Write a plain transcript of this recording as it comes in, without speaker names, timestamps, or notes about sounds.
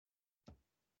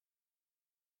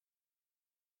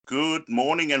Good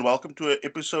morning and welcome to an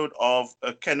episode of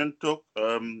Canon Talk.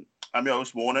 I'm your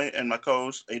host Morne and my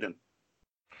co-host Aiden.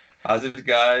 How's it,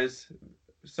 guys?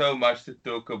 So much to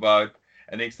talk about.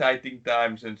 An exciting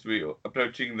time since we're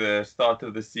approaching the start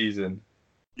of the season.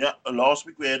 Yeah, last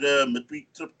week we had a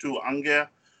midweek trip to Angers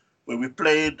where we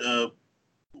played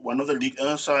one of the league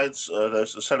sides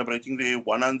that's celebrating the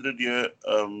 100-year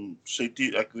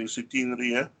centenary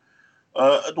year.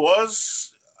 It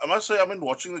was, I must say,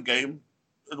 watching the game,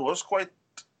 it was quite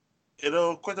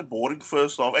a boring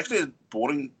first half. Actually, a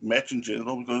boring match in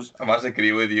general because I must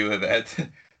agree with you with that.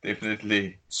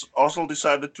 Definitely. Arsenal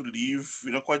decided to leave,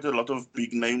 quite a lot of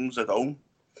big names at home.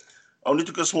 Only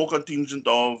took a small contingent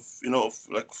of,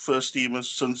 like first teamers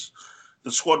since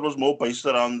the squad was more based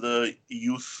around the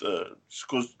youth.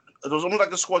 Because it was almost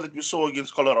like a squad that we saw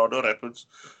against Colorado Rapids.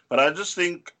 But I just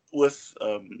think if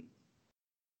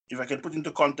I can put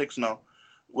into context now,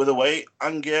 with the way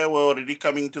Angers were already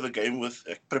coming to the game with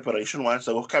preparation-wise,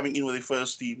 they were coming in with their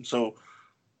first team. So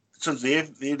since their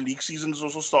league season is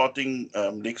also starting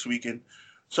next weekend.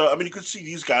 So you could see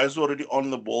these guys were already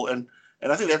on the ball, and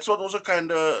I think that's what also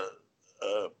kind of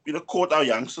caught our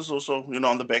youngsters also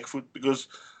on the back foot because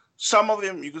some of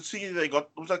them you could see they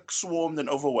got it was like swarmed and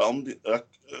overwhelmed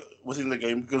within the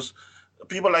game because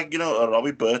people like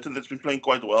Robbie Burton that's been playing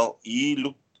quite well. He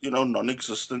looked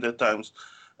non-existent at times.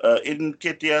 Eden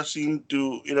Ketia seemed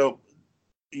to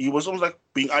he was almost like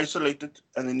being isolated,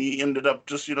 and then he ended up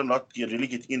just not really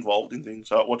getting involved in things.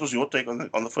 What was your take on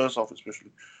the first half,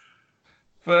 especially?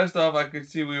 First off, I could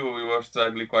see we were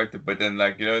struggling quite a bit, and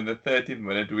in the 13th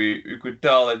minute, we could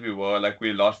tell that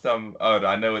we lost our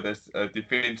runner with a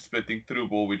defense splitting through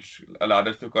ball, which allowed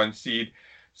us to concede.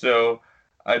 So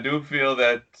I do feel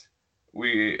that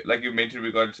like you mentioned,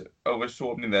 we got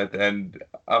overswarmed in that, and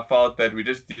I felt that we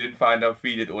just didn't find our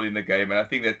feet at all in the game, and I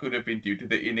think that could have been due to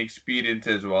the inexperience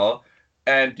as well.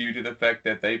 And due to the fact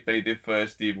that they played their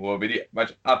first team, were very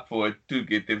much up for it to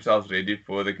get themselves ready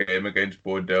for the game against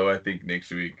Bordeaux, I think,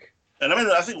 next week. And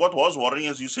I think what was worrying,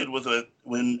 as you said, was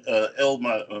when El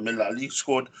Melali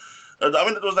scored.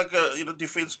 It was like a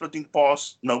defense splitting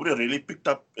pass. Nobody really picked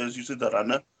up, as you said, the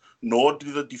runner. Nor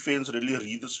did the defense really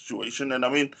read the situation. And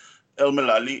El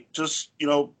Melali just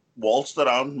waltzed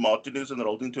around Martinez and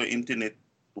rolled into an empty net,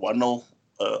 1-0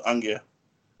 Angers.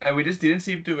 And we just didn't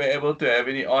seem to be able to have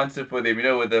any answer for them,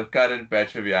 with the current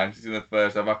batch of youngsters in the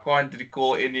first half. I can't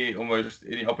recall almost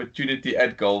any opportunity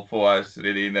at goal for us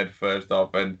really in that first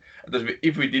half. And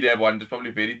if we did have one, it's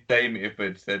probably very tame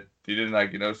efforts that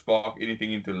didn't spark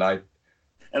anything into life.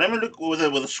 And look with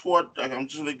the squad. I'm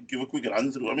just going to give a quick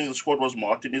run through. The squad was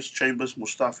Martinez, Chambers,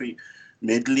 Mustafi,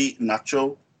 Medley,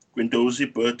 Nacho,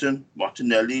 Guendouzi, Burton,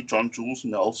 Martinelli, John Jules,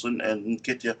 Nelson, and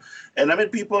Nketiah.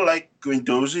 And people like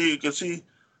Guendouzi, you can see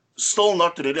still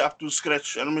not really up to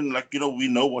scratch. And we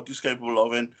know what he's capable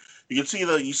of, and you can see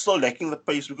that he's still lacking the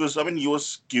pace because he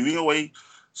was giving away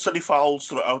silly fouls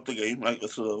throughout the game, like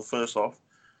through the first half.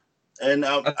 And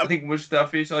I think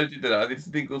Mustafi, sorry to interrupt, I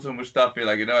think also Mustafi,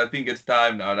 I think it's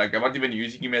time now. I'm not even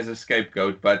using him as a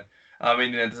scapegoat, but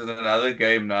it's another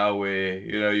game now where,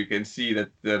 you can see that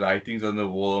the writing's on the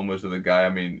wall almost of the guy.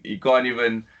 He can't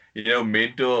even,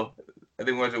 mentor. I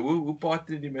think who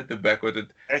partnered him at the back? Was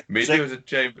it Medley? Was it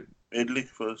Chamber? Medley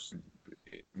first.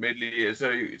 Medley. So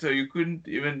you couldn't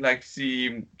even see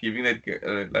him giving that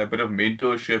a bit of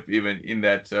mentorship even in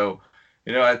that. So,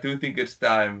 I do think it's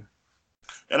time.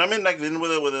 And then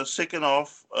with the second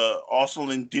half, Arsenal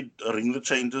then did ring the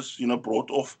changes.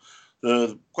 Brought off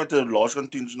the quite a large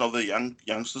contingent of the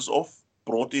youngsters off.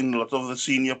 Brought in a lot of the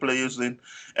senior players then,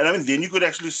 and then you could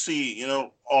actually see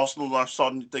Arsenal now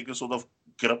starting to take a sort of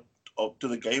grip up to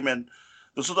the game, and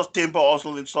the sort of tempo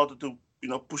Arsenal then started to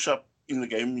push up in the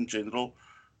game in general.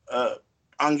 Uh,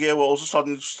 Angers were also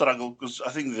starting to struggle because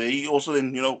I think they also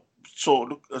then saw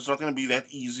look it's not going to be that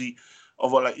easy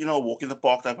of a walk in the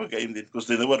park type of game then because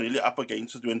they were really up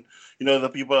against it when the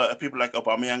people like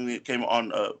Aubameyang came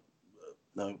on.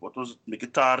 What was it,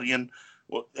 Mkhitaryan,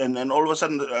 and all of a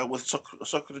sudden with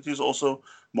Socrates also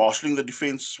marshalling the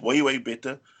defense way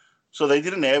better, so they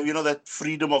didn't have that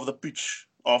freedom of the pitch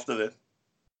after that.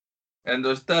 And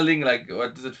was telling,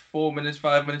 what is it, 4 minutes,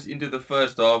 5 minutes into the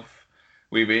first half,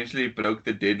 we eventually broke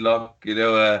the deadlock.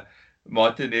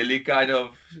 Martinelli kind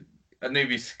of, I don't know if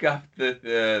he scuffed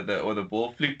the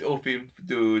ball flicked off him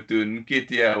to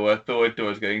Nketiah, who I thought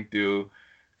was going to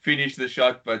finish the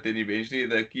shot, but then eventually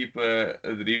the keeper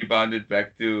rebounded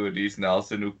back to Reece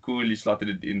Nelson, who coolly slotted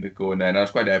it in the corner. And I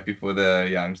was quite happy for the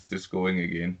youngsters scoring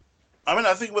again.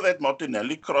 I think with that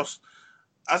Martinelli cross,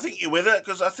 I think whether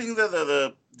because I think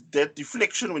that that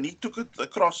deflection when he took it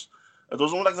across, It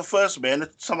was almost like the first man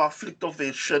that somehow flicked off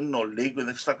their shin or leg when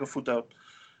they stuck a foot out.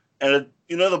 And,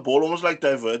 the ball almost like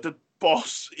diverted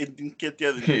past it didn't get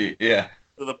there Yeah.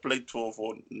 to the plate for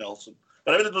Nelson.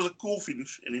 But I mean, it was a cool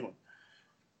finish anyway.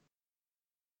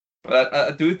 But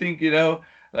I do think,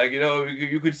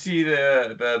 you could see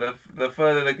the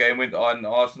further the game went on,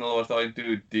 Arsenal was starting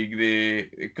to dig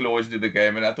their claws into the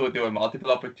game, and I thought there were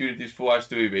multiple opportunities for us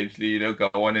to eventually, go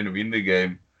on and win the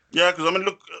game. Yeah, because I mean,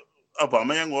 look,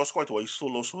 Aubameyang was quite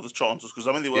wasteful also with the chances, because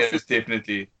I mean, there were Yes,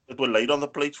 definitely. that were laid on the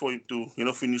plate for him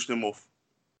to, finish them off.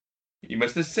 He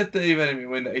must have sat there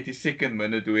even in the 82nd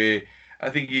minute where I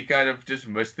think he kind of just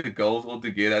missed the goals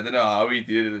altogether. I don't know how he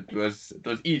did it. It was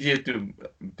easier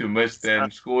to miss than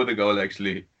score the goal,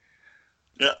 actually.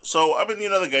 Yeah, so I mean,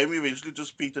 the game eventually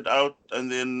just petered out,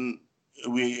 and then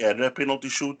we had a penalty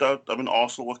shootout. I mean,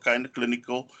 Arsenal were kind of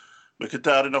clinical.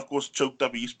 Mkhitaryan, of course, choked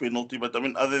up his penalty, but I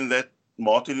mean, other than that,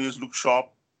 Martinez looked sharp.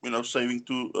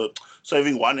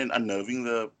 Saving one and unnerving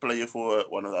the player for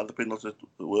one of the other penalties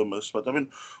that were missed. But I mean,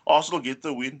 Arsenal get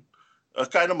the win. A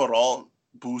kind of morale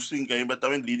boosting game, but I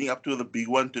mean, leading up to the big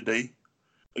one today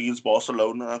against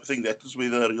Barcelona, I think that is where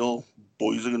the real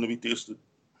boys are going to be tested.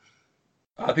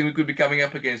 I think we could be coming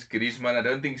up against Griezmann. I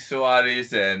don't think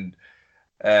Suarez and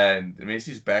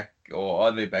Messi's back, or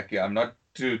are they back here? I'm not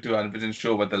too 100%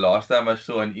 sure, but the last time I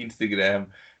saw on Instagram,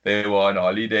 they were on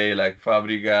holiday, like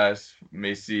Fabregas,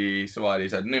 Messi,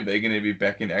 Suarez. I don't know if they're going to be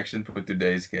back in action for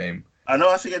today's game. I know,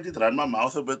 I think I did run my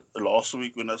mouth a bit last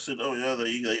week when I said, oh yeah,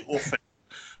 they off.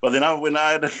 But then when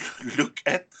I had a look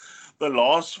at the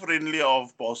last friendly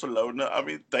of Barcelona, I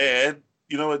mean, they had,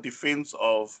 a defense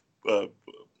of,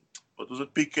 what was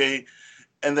it, Piqué,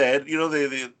 and they had,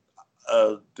 the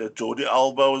Jordi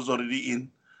Alba was already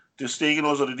in. Ter Stegen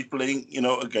was already playing,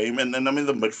 a game. And then, I mean,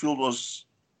 the midfield was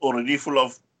already full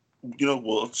of,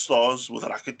 world stars with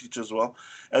Rakitic as well.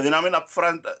 And then, I mean, up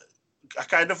front, I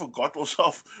kind of forgot also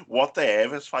of what they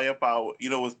have as firepower,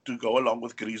 to go along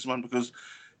with Griezmann, because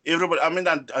everybody, I mean,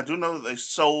 I do know they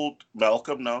sold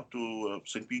Malcolm now to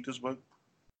St. Petersburg.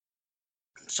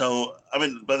 So, I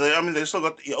mean, but they still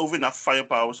got over enough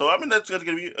firepower. So, I mean, that's going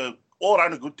to be all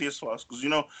around a good test for us, because,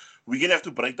 we're going to have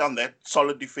to break down that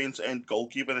solid defense and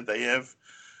goalkeeper that they have.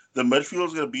 The midfield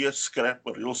is going to be a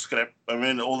real scrap. I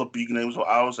mean, all the big names of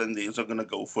ours and theirs are going to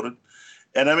go for it.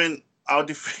 And, I mean, our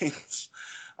defense,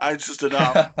 I just don't know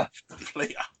how to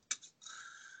play out.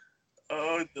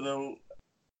 Oh, I don't know.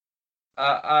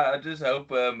 I just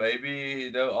hope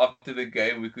maybe after the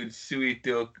game we could sue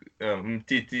to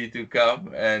Titi to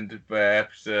come and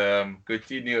perhaps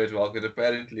Coutinho as well, because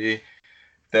apparently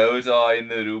those are in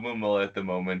the rumor mill at the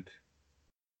moment.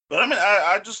 But I mean,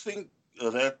 I just think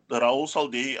that Raul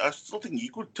Salde, I still think he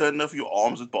could turn a few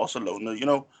arms at Barcelona.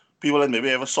 People that maybe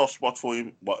have a soft spot for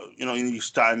him, in his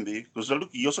time there, because look,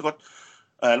 he also got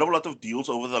a lot of deals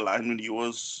over the line when he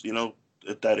was,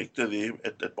 a director there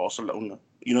at Barcelona.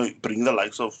 Bring the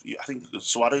likes of, I think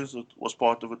Suarez was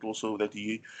part of it also, that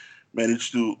he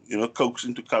managed to, coax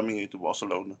into coming into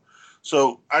Barcelona.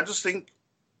 So I just think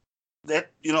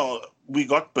that, we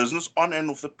got business on and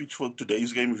off the pitch for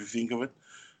today's game, if you think of it.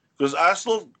 Because I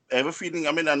still have a feeling,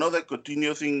 I mean, I know that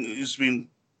Coutinho thing has been,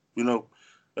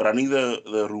 running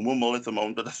the rumor mill at the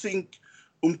moment, but I think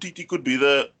Umtiti could be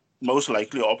the most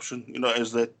likely option,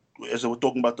 as they were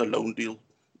talking about the loan deal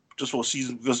just for a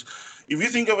season. Because if you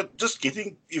think of it,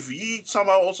 if he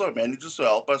somehow also manages to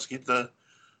help us get the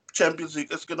Champions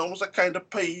League, it's going to almost like kind of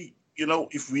pay,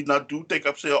 if we not do take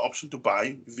up, say, an option to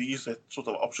buy, if he is that sort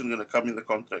of option going to come in the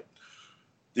contract,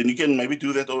 then you can maybe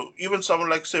do that. Or even someone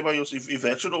like Ceballos, if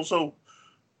that should also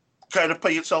kind of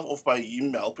pay itself off by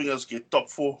him helping us get top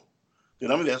 4,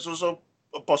 then I mean, that's also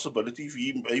a possibility. If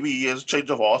maybe he has a change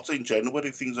of heart in January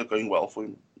if things are going well for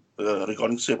him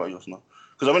regarding Ceballos now.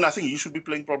 Because I mean, I think he should be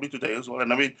playing probably today as well.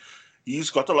 And I mean, he's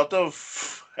got a lot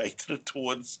of hatred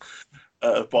towards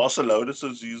Barcelona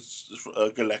since he's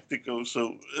Galactico.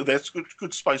 So that's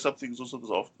could spice up things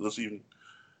also this evening.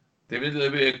 Definitely,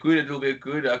 it'll be a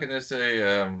good, how can I say,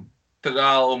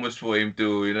 trial almost for him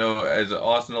to, as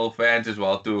Arsenal fans as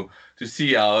well, to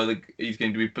see how he's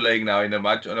going to be playing now on a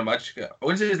much, I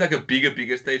wouldn't say it's like a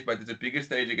bigger stage, but it's a bigger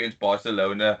stage against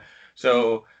Barcelona.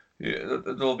 So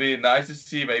it'll be nice to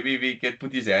see maybe if he can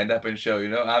put his hand up and show,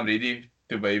 I'm ready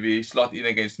to maybe slot in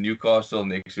against Newcastle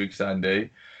next week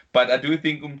Sunday. But I do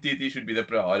think Umtiti should be the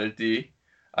priority.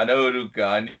 I know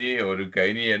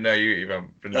Rugani, I know if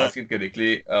I'm pronouncing it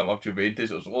correctly, of Juventus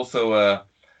was also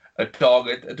a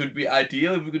target. It would be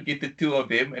ideal if we could get the two of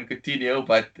them and Coutinho,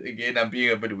 but again, I'm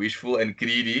being a bit wishful and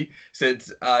greedy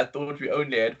since I thought we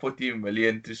only had 40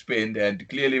 million to spend, and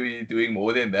clearly we're doing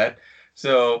more than that.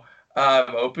 So I'm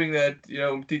hoping that,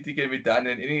 Umtiti can be done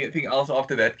and anything else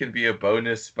after that can be a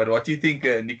bonus. But what do you think,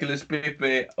 Nicholas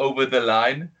Pepe over the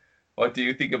line? What do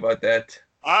you think about that?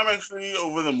 I'm actually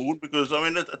over the moon because I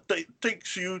mean it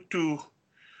takes you to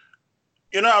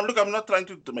look, I'm not trying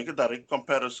to make a direct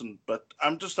comparison, but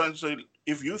I'm just trying to say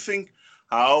if you think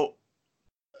how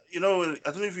I don't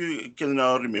know if you can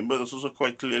now remember this also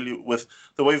quite clearly with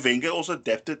the way Wenger also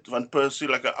adapted Van Persie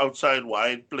like an outside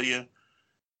wide player,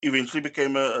 eventually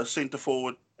became a centre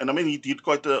forward, and I mean he did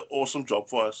quite an awesome job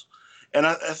for us. And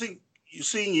I think you're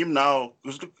seeing him now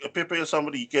because look, Pepe is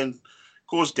somebody he can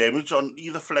cause damage on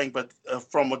either flank, but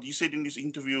from what he said in his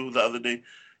interview the other day,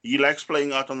 he likes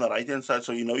playing out on the right hand side,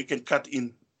 so he can cut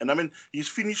in. And I mean his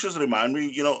finishes remind me,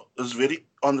 is very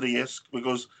Henry-esque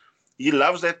because he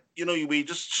loves that, where he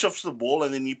just shifts the ball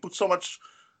and then he puts so much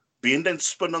bend and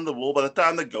spin on the ball. By the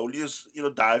time the goalie is,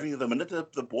 diving, the minute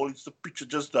the ball hits the pitch, it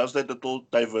just does that little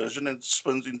diversion and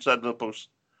spins inside the post.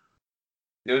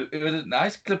 It was a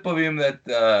nice clip of him that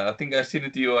I think I sent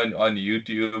it to you on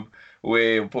YouTube,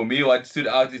 where for me what stood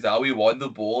out is how he won the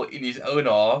ball in his own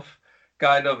half,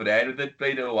 kind of ran with it,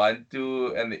 played a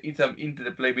 1-2, and some into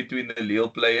the play between the Lille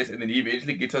players, and then he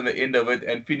eventually gets on the end of it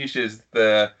and finishes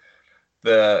the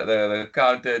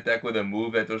counter attack with a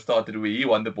move that was started where he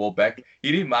won the ball back.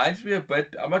 He reminds me a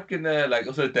bit. I'm not gonna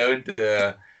also don't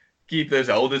keep those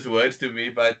oldest words to me,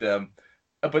 but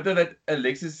a bit of that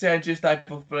Alexis Sanchez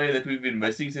type of player that we've been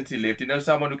missing since he left.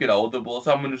 Someone who can hold the ball,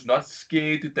 someone who's not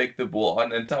scared to take the ball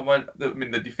on, and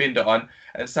the defender on,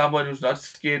 and someone who's not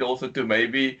scared also to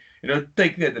maybe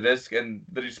take that risk and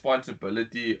the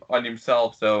responsibility on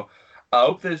himself. So I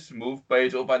hope this move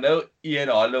pays off. I know Ian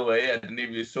Holloway, I don't know if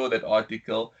you saw that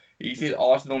article, he said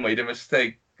Arsenal made a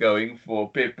mistake going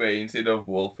for Pepe instead of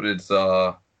Wilfred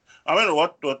Zaha. I mean,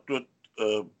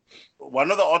 one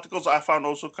of the articles I found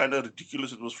also kind of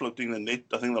ridiculous. It was floating in the net,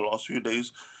 I think, the last few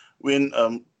days, when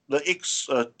the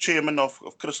ex-chairman of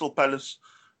Crystal Palace,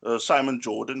 Simon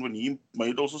Jordan, when he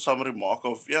made also some remark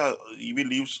of, he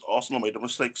believes Arsenal made a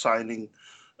mistake signing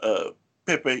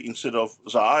Pepe instead of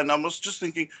Zaha. And I was just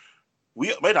thinking,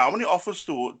 we made how many offers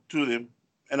to them?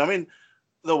 And I mean,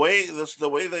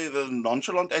 the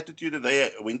nonchalant attitude that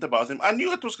they went about him, I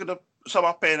knew it was going to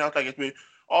somehow pan out like it. Where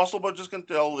Arsenal were just going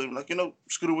to tell them, like,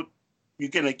 screw it, you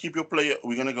can keep your player,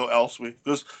 we're going to go elsewhere.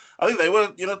 Because I think they were,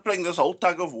 playing this whole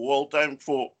tug of war all time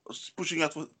for pushing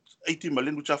out for 80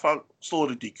 million, which I found still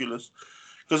ridiculous.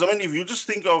 Because, I mean, if you just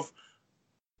think of,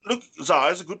 look,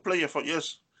 Zaha is a good player,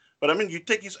 yes. But, I mean, you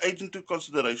take his age into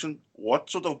consideration, what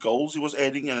sort of goals he was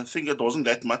adding, and I think it wasn't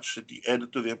that much that he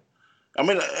added to them. I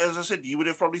mean, as I said, he would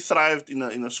have probably thrived in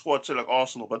a squad, say, like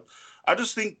Arsenal. But I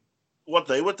just think what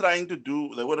they were trying to do,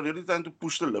 they were really trying to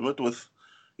push the limit with,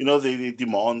 the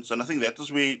demands. And I think that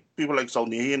is where people like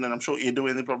Salnehian and I'm sure Edu,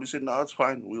 and they probably said, no, it's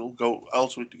fine. We'll go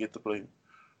elsewhere to get the player.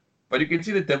 But you can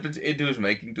see the difference Edu is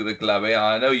making to the club.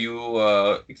 I know you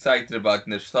were excited about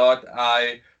in the start.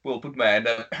 I will put my hand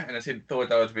up and I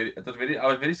was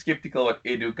very skeptical about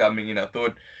Edu coming in. I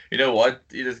thought, what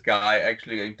is this guy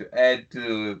actually going to add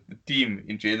to the team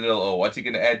in general, or what's he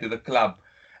going to add to the club?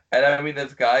 And I mean,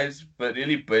 this guy is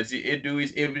really busy. Edu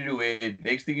is everywhere.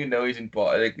 Next thing you know, he's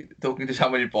talking to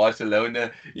someone in Barcelona.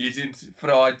 He's in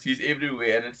France. He's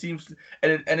everywhere, and it seems,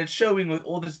 and it's showing with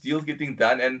all these deals getting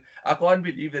done. And I can't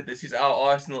believe that this is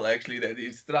our Arsenal actually that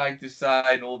is trying to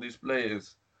sign all these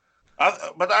players.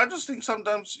 But I just think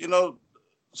sometimes,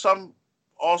 some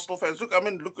Arsenal fans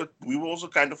we were also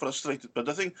kind of frustrated. But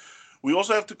I think we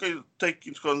also have to take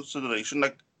into consideration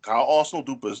like how Arsenal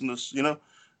do business.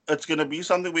 It's going to be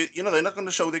something where, they're not going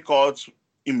to show their cards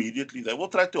immediately. They will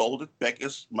try to hold it back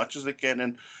as much as they can.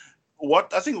 And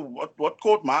what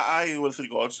caught my eye with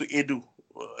regards to Edu,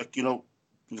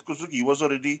 because look, he was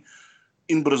already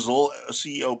in Brazil a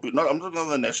CEO. I'm not on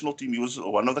the national team. He was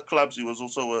one of the clubs. He was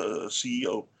also a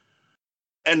CEO.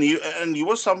 And he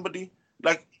was somebody,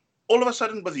 like, all of a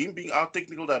sudden, with him being our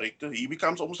technical director, he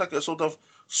becomes almost like a sort of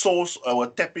source or a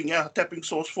tapping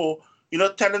source for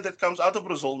talent that comes out of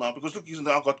Brazil now, because look, he's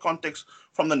now got contacts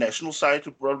from the national side to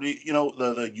probably,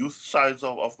 the youth sides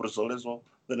of Brazil as well,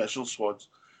 the national squads.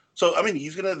 So, I mean,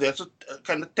 that's a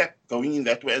kind of tap going in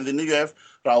that way. And then you have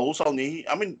Raul Salnehi.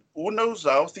 I mean, who knows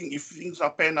if things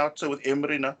are pan out, say, with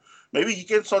Emery now, maybe he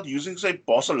can start using, say,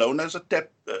 Barcelona as a tap,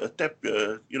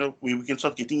 where we can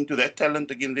start getting into that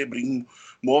talent again. They bring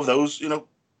more of those,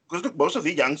 because look, most of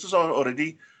the youngsters are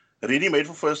already ready made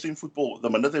for first team football the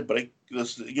minute they break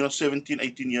this 17,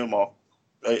 18-year mark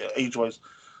age-wise.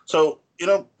 So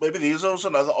maybe there's also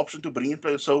another option to bring in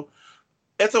players. So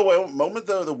at the moment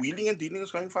the wheeling and dealing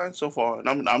is going fine so far, and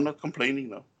I'm not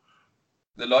complaining now.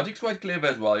 the logic's quite clever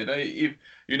as well. If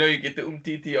you get the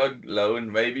Umtiti on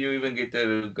loan, maybe you even get the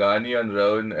Rugani on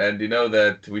loan, and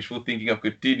that wishful thinking of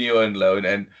Coutinho on loan,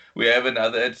 and we have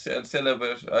another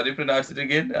Celebes. How do you pronounce it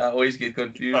again? I always get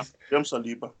confused.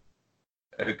 Saliba.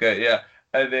 Okay, yeah,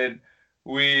 and then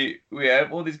we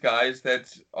have all these guys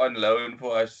that's on loan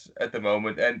for us at the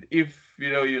moment, and if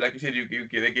you like you said,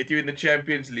 they get you in the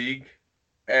Champions League,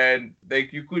 and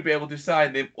you could be able to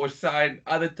sign them or sign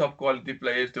other top quality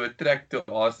players to attract to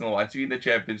Arsenal once you're in the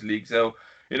Champions League. So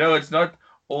it's not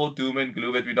all doom and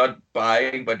gloom that we're not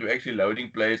buying, but we're actually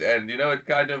loading players, and it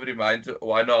kind of reminds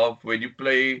one of when you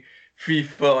play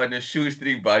FIFA on a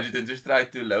shoestring budget and just try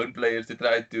to loan players to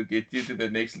try to get you to the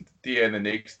next tier and the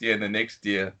next tier and the next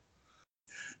tier.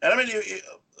 And I mean,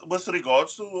 with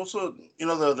regards to also,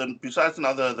 besides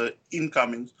now the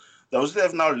incomings, those that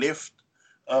have now left,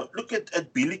 look at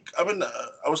Bilic. I mean,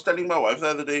 I was telling my wife the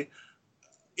other day,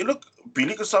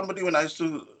 Bilic is somebody when I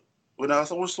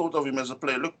always thought of him as a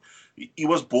player. Look, he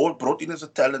was brought in as a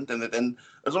talent, and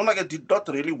it's not like it did not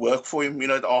really work for him.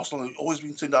 At Arsenal, he's always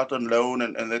been sent out on loan,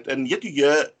 and yet you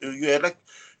hear like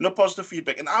positive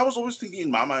feedback. And I was always thinking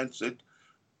in my mind, said,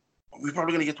 we're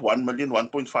probably going to get 1 million,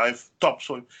 1.5 tops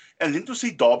for him. And then to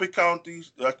see Derby County,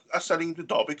 like us selling him to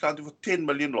Derby County for 10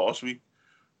 million last week,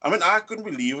 I mean, I couldn't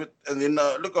believe it. And then,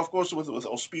 look, of course, with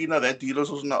Ospina, that deal is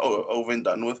also now over and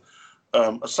done with.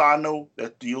 Asano,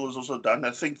 that deal is also done.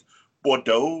 I think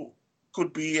Bordeaux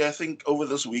could be, over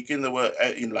this weekend, they were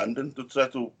in London to try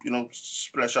to,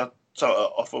 splash out some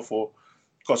offer for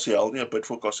Koscielny, a bid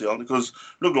for Koscielny. Because,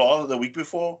 look, the week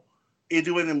before,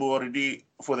 Edwin and Mo already,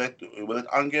 with that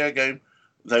Angers game,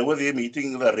 they were there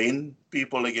meeting the Rennes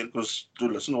people again to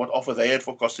listen to what offer they had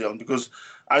for Koscielny. Because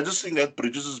I just think that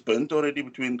bridges is burnt already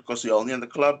between Koscielny and the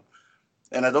club.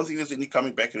 And I don't think there's any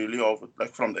coming back really of it,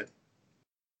 like from that.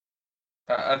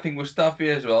 I think Mustafi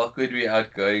as well could be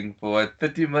outgoing for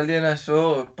 30 million or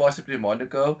so, possibly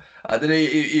Monaco. I don't know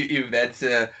if that's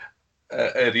a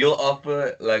real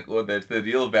offer, or that's the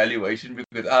real valuation,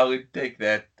 because I would take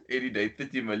that any day,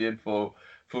 30 million for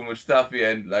Mustafi,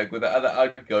 and with the other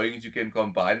outgoings, you can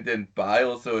combine it and buy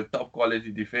also a top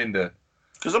quality defender.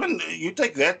 Because, I mean, you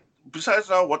take that, besides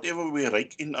now whatever we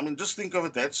rake in, I mean, just think of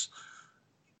it, that's,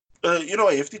 a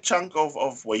hefty chunk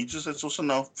of wages that's also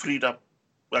now freed up,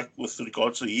 like with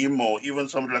regards to him, or even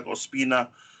somebody like Ospina,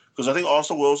 because I think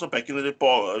Arsenal were also back in the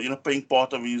day, paying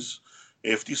part of his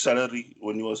hefty salary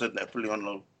when he was at Napoli on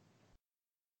loan.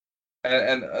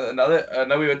 And I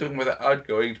know we were talking about the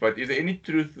outgoings, but is there any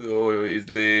truth, or is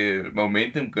there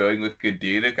momentum going with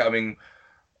Khedira coming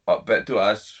back to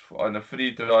us on a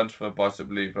free transfer,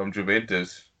 possibly from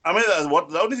Juventus? I mean,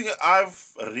 the only thing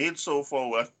I've read so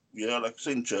far, like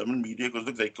say in German media, because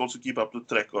look, they also keep up the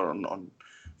track on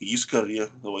his career,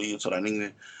 the way it's running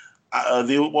there.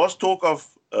 There was talk of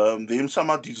them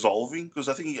somehow dissolving, because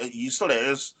I think he still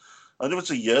has, I don't know if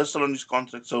it's a year still on his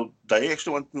contract, so they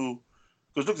actually want to,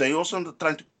 because look, they also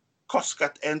trying to cost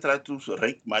cut and try to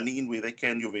rake money in where they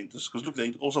can, Juventus, because look,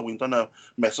 they also went on a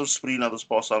massive spree now this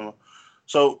past summer.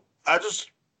 So I just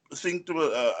think,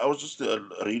 I was just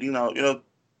reading now,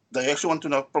 they actually want to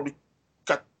now probably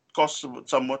cut costs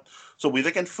somewhat, so where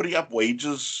they can free up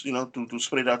wages, to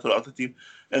spread out throughout the team,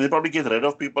 and then probably get rid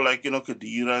of people like,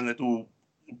 Khedira, and that who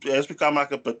has become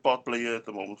like a bit part player at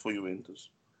the moment for Juventus.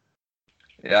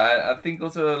 Yeah, I think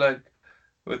also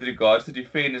with regards to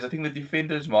defenders, I think the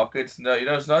defenders markets now,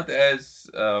 it's not as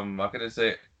how can I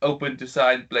say, open to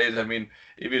sign players. I mean,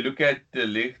 if you look at De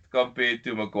Ligt compared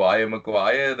to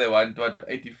Maguire, they want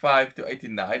 85 to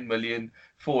 89 million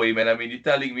for him, and I mean, you're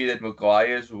telling me that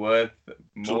Maguire is worth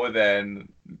more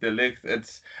than De Ligt?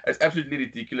 It's absolutely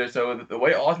ridiculous. So the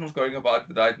way Arsenal's going about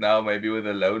it right now, maybe with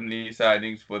the lonely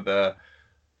signings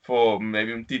for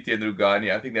maybe Umtiti and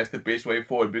Rugani, I think that's the best way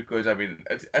forward, because I mean,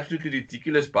 it's absolutely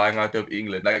ridiculous buying out of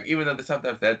England. Even though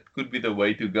sometimes that could be the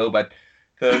way to go, but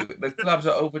the clubs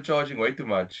are overcharging way too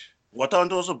much. What I want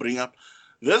to also bring up,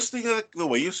 this thing, the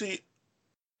way you see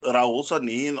Raul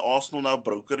Sané and Arsenal now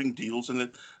brokering deals,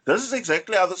 and this is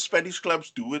exactly how the Spanish clubs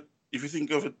do it. If you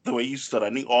think of it, the way he's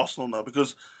running Arsenal now,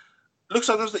 because look,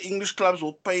 sometimes the English clubs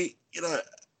will pay,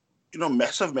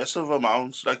 massive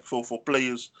amounts for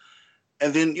players.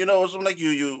 And then, it's like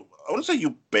I wouldn't say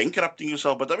you're bankrupting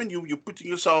yourself, but I mean, you're putting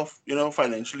yourself,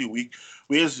 financially weak.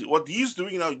 Whereas what he's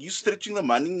doing now, he's stretching the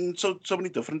money in so many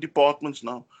different departments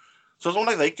now. So it's not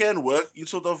like they can work in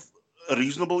sort of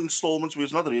reasonable installments where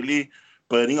it's not really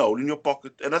burning a hole in your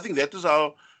pocket. And I think that is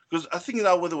how, because I think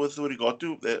now with regard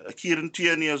to Kieran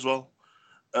Tierney as well,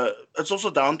 it's also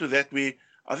down to that where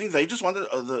I think they just wanted,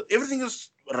 everything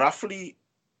is roughly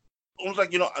almost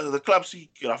like, the clubs see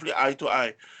roughly eye to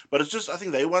eye. But it's just, I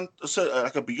think they want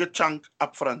like a bigger chunk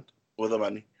up front with the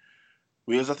money.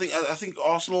 Whereas I think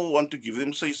Arsenal want to give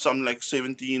them, say, something like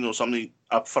 17 or something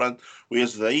up front.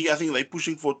 Whereas I think they're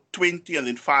pushing for 20 and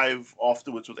then 5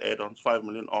 afterwards with add-ons, 5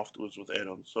 million afterwards with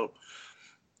add-ons. So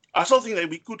I still think that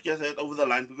we could get that over the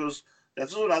line, because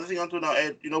that's also another thing I want to now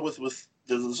add,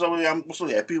 so I'm also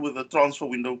happy with the transfer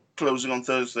window closing on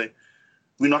Thursday.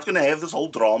 We're not going to have this whole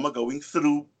drama going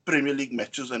through Premier League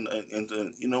matches and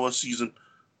a season,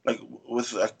 like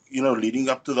with leading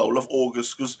up to the whole of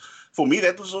August. Because for me,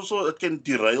 that was also, it can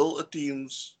derail a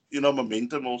team's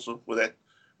momentum also with that.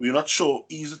 We're not sure,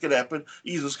 is it going to happen?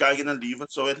 Is this guy going to leave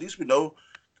it? So at least we know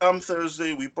come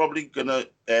Thursday, we're probably going to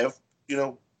have,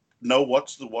 know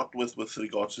what's the what with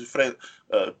regards to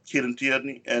Kieran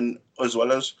Tierney, and as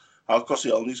well as how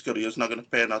Koscielny's career is not going to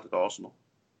pan out at Arsenal.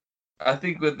 I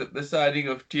think with the signing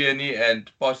of Tierney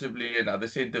and possibly another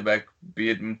centre-back, be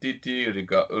it Mtiti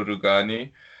or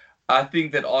Rugani, I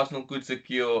think that Arsenal could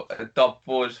secure a top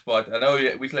 4 spot. I know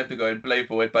we still have to go and play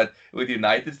for it, but with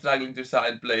United struggling to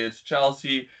sign players,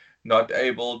 Chelsea not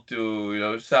able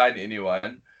to sign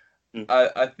anyone,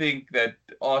 I think that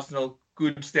Arsenal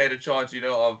could stand a chance,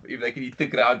 of if they can hit the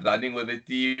ground running with the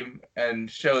team and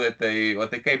show that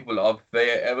what they're capable of.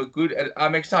 They have a good.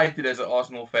 I'm excited as an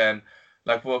Arsenal fan.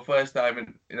 Like for the first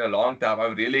time in a long time,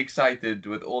 I'm really excited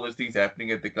with all these things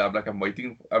happening at the club. Like I'm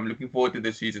looking forward to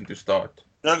the season to start.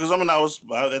 Yeah, because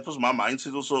that was my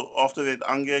mindset also after that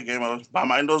Angers game. My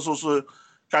mind was also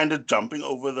kind of jumping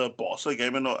over the Barca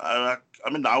game, and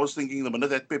I was thinking the minute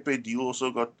that Pepe deal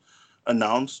also got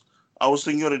announced, I was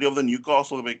thinking already of the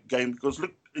Newcastle game, because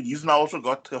look, he's now also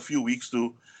got a few weeks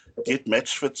to get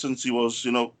match fit since he was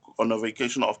on a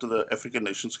vacation after the African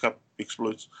Nations Cup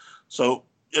exploits. So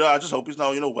I just hope he's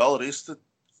now well rested.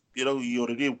 He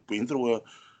already went through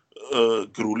a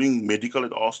grueling medical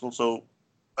at Arsenal, so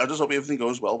I just hope everything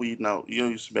goes well with now.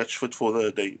 He's match fit for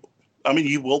the day. I mean,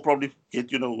 he will probably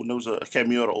get, who knows, a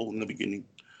cameo role in the beginning.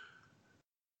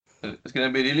 It's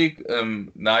going to be really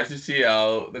nice to see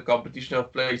how the competition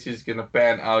of places is going to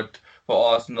pan out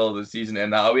for Arsenal this season,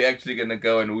 and how we're actually going to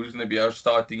go and who's going to be our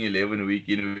starting 11 week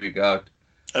in, week out.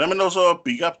 And I mean, also a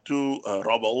big up to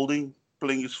Rob Holding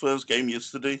playing his first game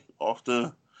yesterday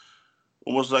after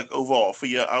almost like over half a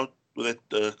year out with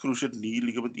that cruciate knee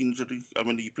ligament injury. I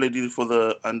mean, he played it for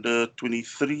the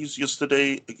under-23s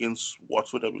yesterday against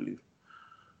Watford, I believe.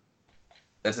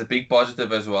 That's a big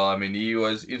positive as well. I mean, he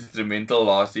was instrumental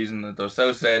last season. It was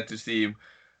so sad to see him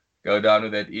go down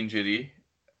with that injury.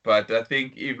 But I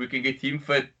think if we can get him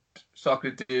fit,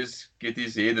 Socrates, get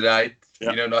his head right,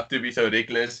 not to be so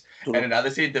reckless, and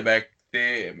another centre-back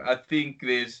there, I think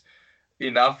there's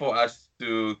enough for us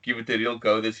to give it a real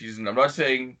go this season. I'm not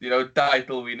saying,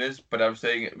 title winners, but I'm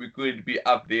saying we could be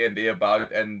up there and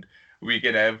thereabout, and we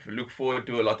can look forward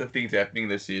to a lot of things happening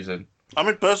this season. I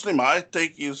mean, personally, my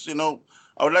take is,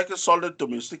 I would like a solid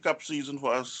domestic cup season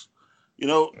for us.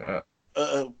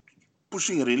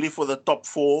 Pushing really for the top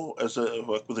 4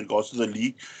 with regards to the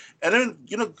league, and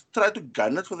then try to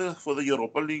gun it for the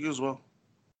Europa League as well.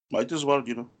 Might as well,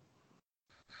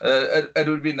 It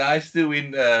would be nice to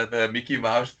win the Mickey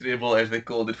Mouse treble, as they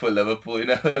called it for Liverpool.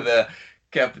 The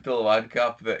Capital One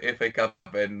Cup, the FA Cup,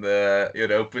 and the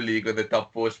Europa League with the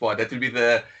top 4 spot. That would be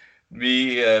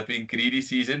being greedy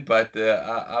season, but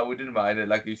I wouldn't mind it.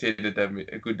 Like you said,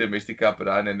 a good domestic cup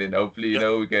run, and then hopefully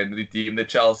we can redeem the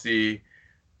Chelsea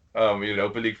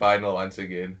Europa League final once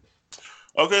again.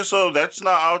 Okay, so that's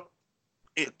now our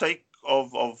take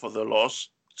of the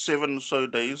last 7 or so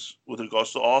days with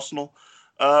regards to Arsenal.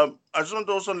 I just want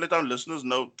to also let our listeners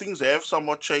know things have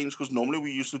somewhat changed, because normally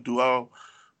we used to do our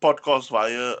podcast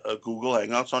via Google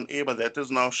Hangouts on air, but that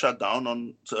is now shut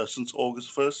down since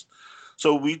August 1st.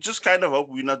 So we just kind of hope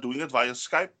we're not doing it via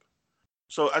Skype.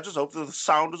 So I just hope that the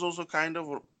sound is also kind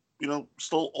of,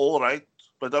 still all right.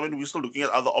 But I mean, we're still looking at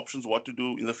other options, what to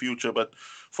do in the future. But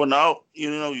for now,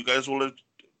 you guys will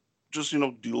just,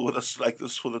 deal with us like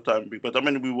this for the time being. But I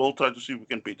mean, we will try to see if we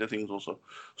can better things also.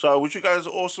 So I wish you guys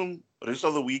an awesome rest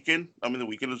of the weekend. I mean, the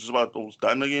weekend is just about almost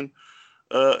done again.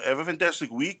 Have a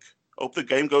fantastic week. Hope the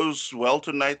game goes well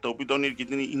tonight. Hope we don't need to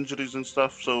get any injuries and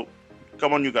stuff. So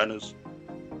come on, you Gunners.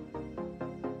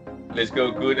 Let's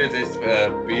go good as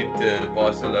beat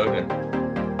Barcelona.